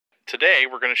Today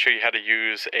we're going to show you how to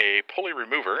use a pulley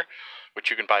remover, which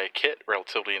you can buy a kit,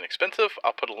 relatively inexpensive.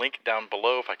 I'll put a link down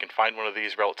below if I can find one of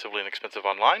these relatively inexpensive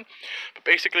online. But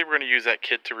basically we're going to use that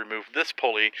kit to remove this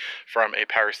pulley from a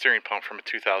power steering pump from a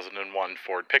 2001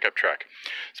 Ford pickup truck.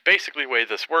 So basically the way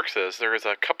this works is there is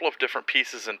a couple of different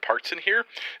pieces and parts in here.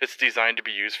 It's designed to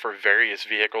be used for various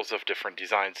vehicles of different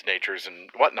designs, natures, and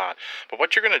whatnot. But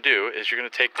what you're going to do is you're going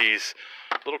to take these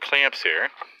little clamps here,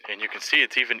 and you can see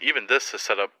it's even this is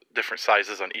set up different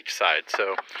sizes on each side.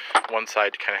 So one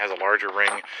side kind of has a larger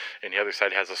ring and the other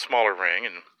side has a smaller ring,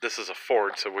 and this is a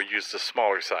Ford, so we'll use the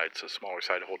smaller side, so smaller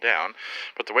side to hold down.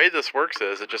 But the way this works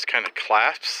is it just kind of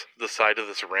clasps the side of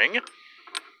this ring,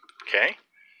 okay,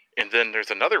 and then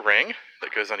there's another ring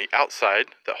that goes on the outside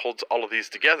that holds all of these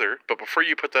together. But before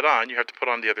you put that on, you have to put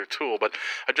on the other tool. But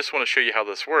I just want to show you how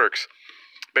this works.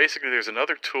 Basically, there's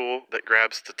another tool that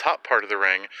grabs the top part of the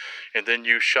ring, and then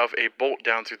you shove a bolt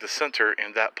down through the center,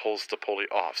 and that pulls the pulley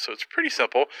off. So it's pretty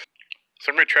simple.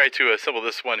 So I'm going to try to assemble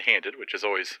this one-handed, which is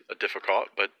always a difficult,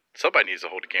 but somebody needs to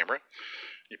hold the camera.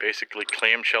 You basically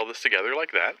clamshell this together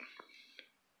like that.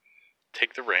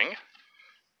 Take the ring,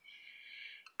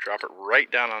 drop it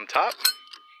right down on top,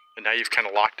 and now you've kind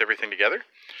of locked everything together.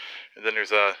 And then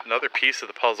there's another piece of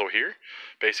the puzzle here.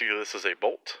 Basically, this is a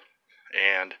bolt,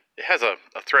 and it has a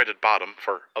threaded bottom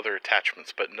for other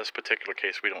attachments, but in this particular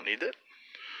case we don't need it.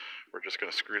 We're just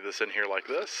going to screw this in here like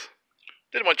this.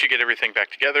 Then once you get everything back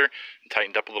together and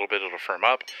tightened up a little bit, it'll firm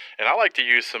up. And I like to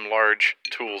use some large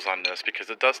tools on this because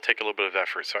it does take a little bit of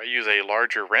effort. So I use a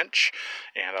larger wrench,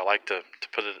 and I like to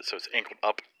put it so it's angled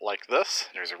up like this.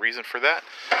 There's a reason for that.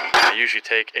 I usually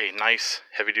take a nice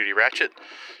heavy-duty ratchet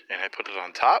and I put it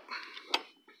on top.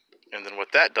 And then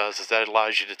what that does is that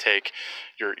allows you to take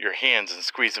your hands and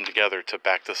squeeze them together to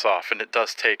back this off. And it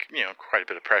does take, quite a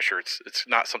bit of pressure. It's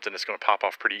not something that's going to pop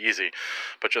off pretty easy.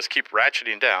 But just keep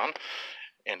ratcheting down,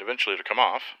 and eventually it'll come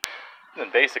off. And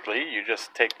then basically you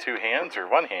just take two hands or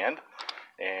one hand,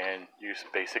 and you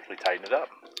basically tighten it up.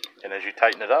 And as you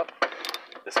tighten it up,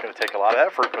 it's going to take a lot of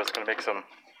effort, but it's going to make some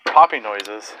popping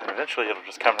noises, and eventually it'll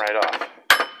just come right off.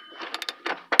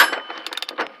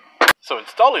 So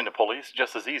installing the pulley is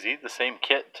just as easy. The same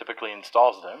kit typically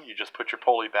installs them. You just put your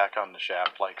pulley back on the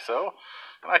shaft like so.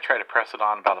 And I try to press it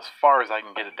on about as far as I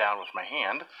can get it down with my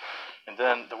hand. And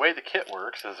then the way the kit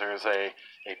works is there's a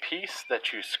piece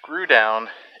that you screw down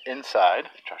inside,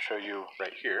 which I'll show you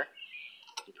right here.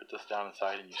 You put this down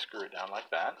inside and you screw it down like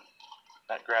that.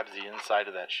 That grabs the inside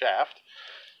of that shaft.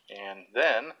 And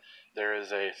then there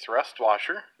is a thrust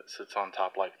washer that sits on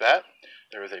top like that.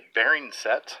 There is a bearing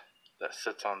set that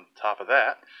sits on top of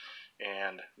that,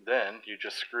 and then you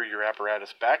just screw your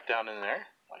apparatus back down in there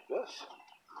like this,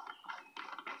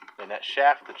 and that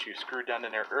shaft that you screwed down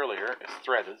in there earlier is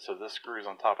threaded, so this screws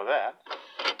on top of that,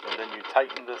 and then you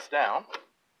tighten this down,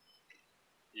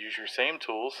 use your same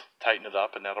tools, tighten it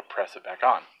up, and that'll press it back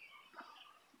on.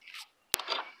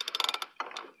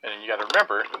 And then you got to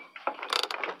remember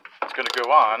it's going to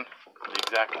go on the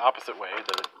exact opposite way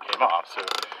that it came off, so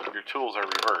your tools are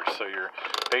reversed, so you're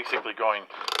basically going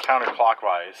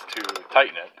counterclockwise to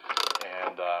tighten it,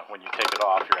 and when you take it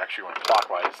off, you're actually going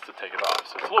clockwise to take it off.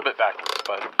 So it's a little bit backwards,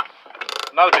 but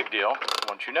not a big deal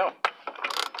once you know.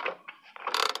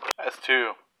 As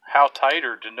to how tight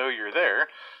or to know you're there,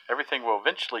 everything will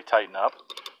eventually tighten up,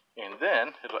 and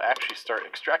then it'll actually start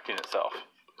extracting itself.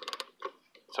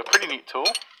 So pretty neat tool.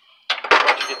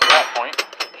 Once you get to that point,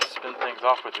 just spin things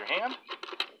off with your hand.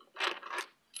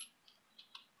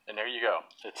 And there you go.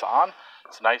 It's on.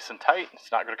 It's nice and tight. It's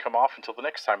not going to come off until the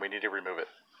next time we need to remove it.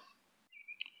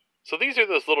 So these are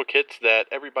those little kits that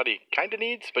everybody kind of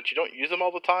needs, but you don't use them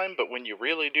all the time. But when you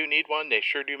really do need one, they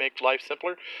sure do make life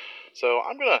simpler. So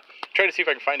I'm going to try to see if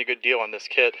I can find a good deal on this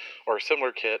kit or a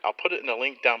similar kit. I'll put it in a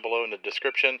link down below in the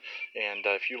description. And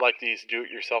if you like these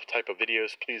do-it-yourself type of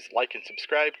videos, please like and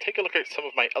subscribe. Take a look at some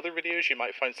of my other videos. You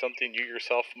might find something you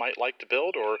yourself might like to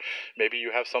build, or maybe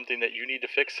you have something that you need to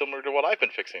fix similar to what I've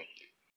been fixing.